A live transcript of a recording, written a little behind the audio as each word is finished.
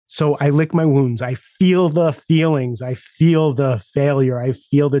So I lick my wounds. I feel the feelings. I feel the failure. I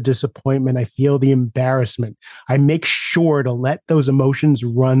feel the disappointment. I feel the embarrassment. I make sure to let those emotions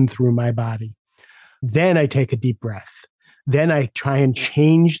run through my body. Then I take a deep breath. Then I try and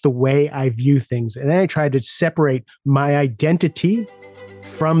change the way I view things. And then I try to separate my identity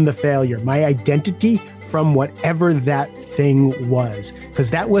from the failure, my identity from whatever that thing was,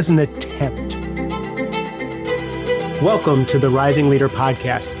 because that was an attempt. Welcome to the Rising Leader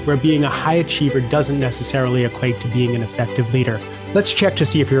Podcast, where being a high achiever doesn't necessarily equate to being an effective leader. Let's check to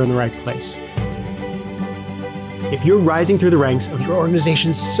see if you're in the right place. If you're rising through the ranks of your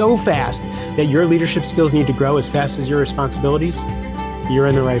organization so fast that your leadership skills need to grow as fast as your responsibilities, you're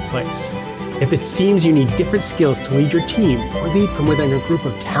in the right place. If it seems you need different skills to lead your team or lead from within a group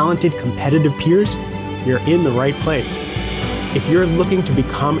of talented, competitive peers, you're in the right place. If you're looking to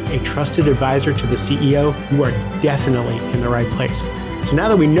become a trusted advisor to the CEO, you are definitely in the right place. So now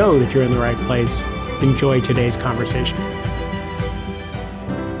that we know that you're in the right place, enjoy today's conversation.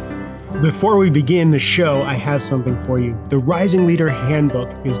 Before we begin the show, I have something for you. The Rising Leader Handbook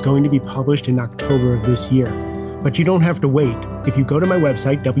is going to be published in October of this year, but you don't have to wait. If you go to my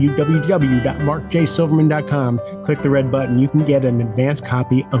website, www.markjsilverman.com, click the red button, you can get an advanced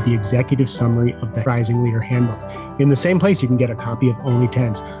copy of the executive summary of the Rising Leader Handbook. In the same place, you can get a copy of Only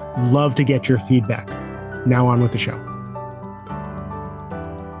Tens. Love to get your feedback. Now on with the show.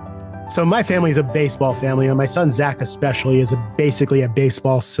 So my family is a baseball family, and my son Zach especially is basically a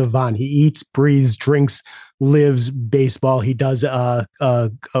baseball savant. He eats, breathes, drinks, lives baseball. He does a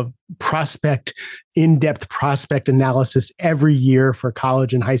in-depth prospect analysis every year for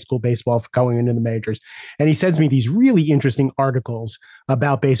college and high school baseball for going into the majors. And he sends me these really interesting articles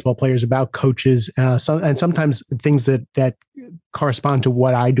about baseball players, about coaches, and sometimes things that correspond to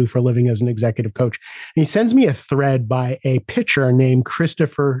what I do for a living as an executive coach. And he sends me a thread by a pitcher named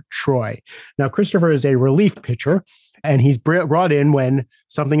Christopher Troy. Now, Christopher is a relief pitcher, and he's brought in when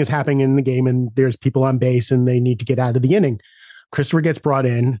something is happening in the game and there's people on base and they need to get out of the inning. Christopher gets brought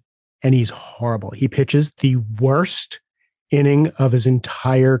in and he's horrible. He pitches the worst inning of his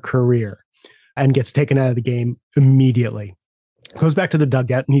entire career and gets taken out of the game immediately. Goes back to the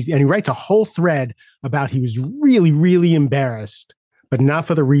dugout and he writes a whole thread about he was really, really embarrassed, but not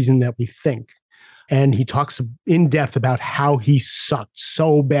for the reason that we think. And he talks in depth about how he sucked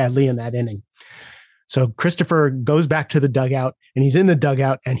so badly in that inning. So Christopher goes back to the dugout and he's in the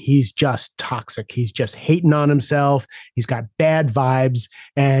dugout and he's just toxic. He's just hating on himself. He's got bad vibes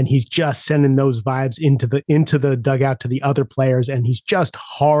and he's just sending those vibes into the dugout to the other players. And he's just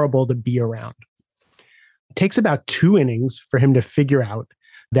horrible to be around. It takes about 2 innings for him to figure out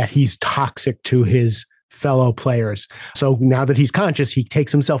that he's toxic to his fellow players. So now that he's conscious, he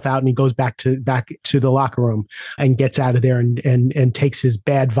takes himself out and he goes back to the locker room and gets out of there and takes his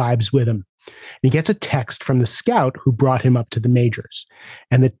bad vibes with him. And he gets a text from the scout who brought him up to the majors.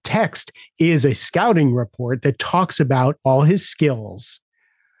 And the text is a scouting report that talks about all his skills.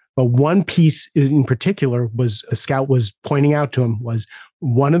 But one piece in particular a scout was pointing out to him was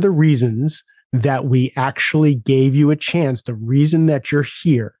one of the reasons that we actually gave you a chance. The reason that you're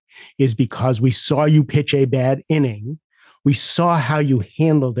here is because we saw you pitch a bad inning. We saw how you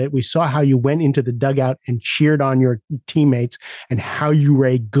handled it. We saw how you went into the dugout and cheered on your teammates and how you were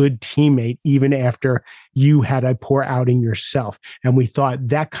a good teammate even after you had a poor outing yourself. And we thought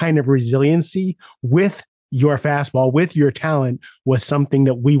that kind of resiliency with your fastball, with your talent, was something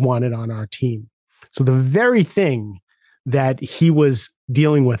that we wanted on our team. So the very thing that he was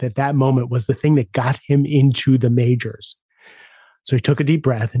dealing with at that moment was the thing that got him into the majors. So he took a deep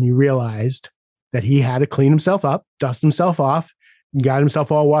breath and he realized that he had to clean himself up, dust himself off, got himself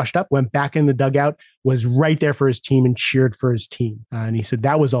all washed up, went back in the dugout, was right there for his team and cheered for his team. And he said,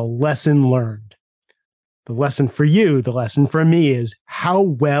 that was a lesson learned. The lesson for you, the lesson for me is, how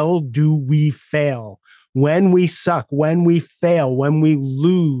well do we fail? When we suck, when we fail, when we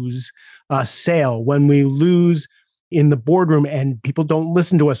lose a sale, when we lose in the boardroom and people don't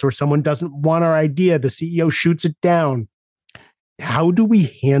listen to us or someone doesn't want our idea, the CEO shoots it down. How do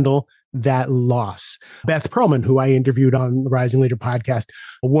we handle that loss? Beth Pearlman, who I interviewed on the Rising Leader podcast,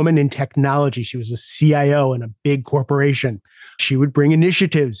 a woman in technology. She was a CIO in a big corporation. She would bring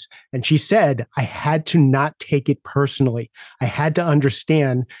initiatives. And she said, I had to not take it personally. I had to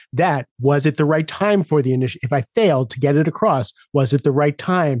understand that, was it the right time for the initiative? If I failed to get it across, was it the right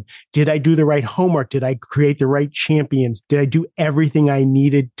time? Did I do the right homework? Did I create the right champions? Did I do everything I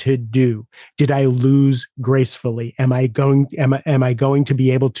needed to do? Did I lose gracefully? Am I going to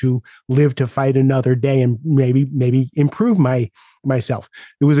be able to live to fight another day and maybe improve myself?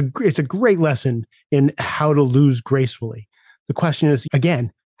 It's a great lesson in how to lose gracefully. The question is,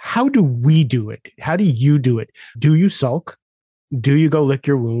 again, How do we do it? How do you do it? Do you sulk? Do you go lick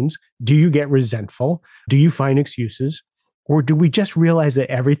your wounds? Do you get resentful? Do you find excuses? Or do we just realize that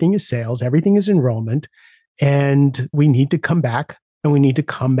everything is sales, everything is enrollment, and we need to come back and we need to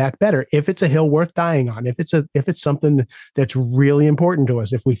come back better? If it's a hill worth dying on, if it's something that's really important to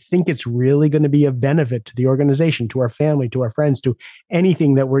us, if we think it's really going to be of benefit to the organization, to our family, to our friends, to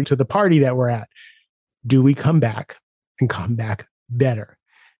anything to the party that we're at, do we come back and come back better?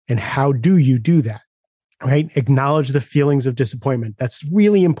 And how do you do that? Right? Acknowledge the feelings of disappointment. That's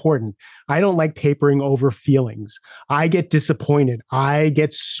really important. I don't like papering over feelings. I get disappointed. I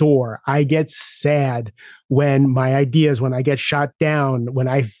get sore. I get sad when I get shot down, when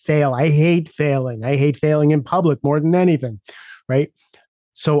I fail. I hate failing. I hate failing in public more than anything, right?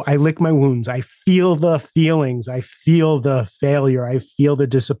 So I lick my wounds. I feel the feelings. I feel the failure. I feel the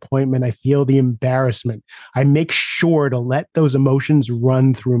disappointment. I feel the embarrassment. I make sure to let those emotions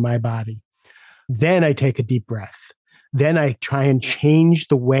run through my body. Then I take a deep breath. Then I try and change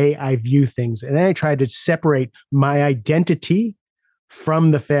the way I view things. And then I try to separate my identity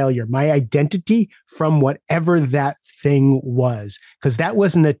from the failure, my identity from whatever that thing was, because that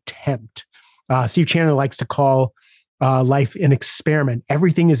was an attempt. Steve Chandler likes to call life an experiment.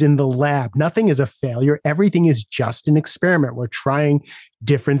 Everything is in the lab. Nothing is a failure. Everything is just an experiment. We're trying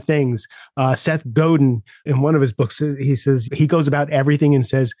different things. Seth Godin, in one of his books, he says, he goes about everything and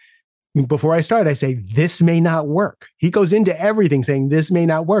says, before I start, I say, this may not work. He goes into everything saying this may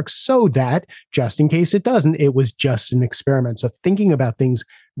not work, so that just in case it doesn't, it was just an experiment. So thinking about things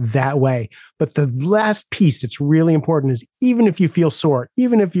that way. But the last piece that's really important is, even if you feel sore,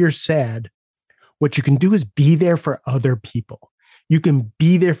 even if you're sad, what you can do is be there for other people. You can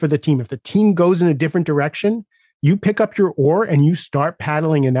be there for the team. If the team goes in a different direction, you pick up your oar and you start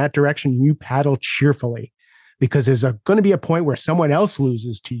paddling in that direction. You paddle cheerfully. Because there's going to be a point where someone else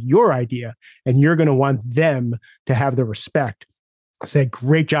loses to your idea, and you're going to want them to have the respect. Say,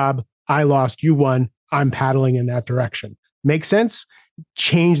 great job. I lost. You won. I'm paddling in that direction. Make sense?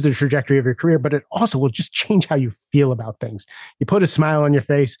 Change the trajectory of your career, but it also will just change how you feel about things. You put a smile on your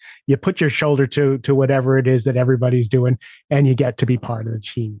face, you put your shoulder to whatever it is that everybody's doing, and you get to be part of the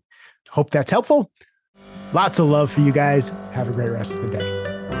team. Hope that's helpful. Lots of love for you guys. Have a great rest of the day.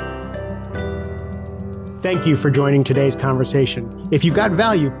 Thank you for joining today's conversation. If you got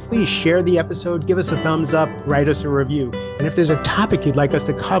value, please share the episode, give us a thumbs up, write us a review. And if there's a topic you'd like us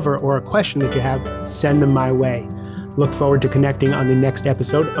to cover or a question that you have, send them my way. Look forward to connecting on the next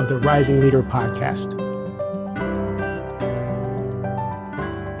episode of the Rising Leader Podcast.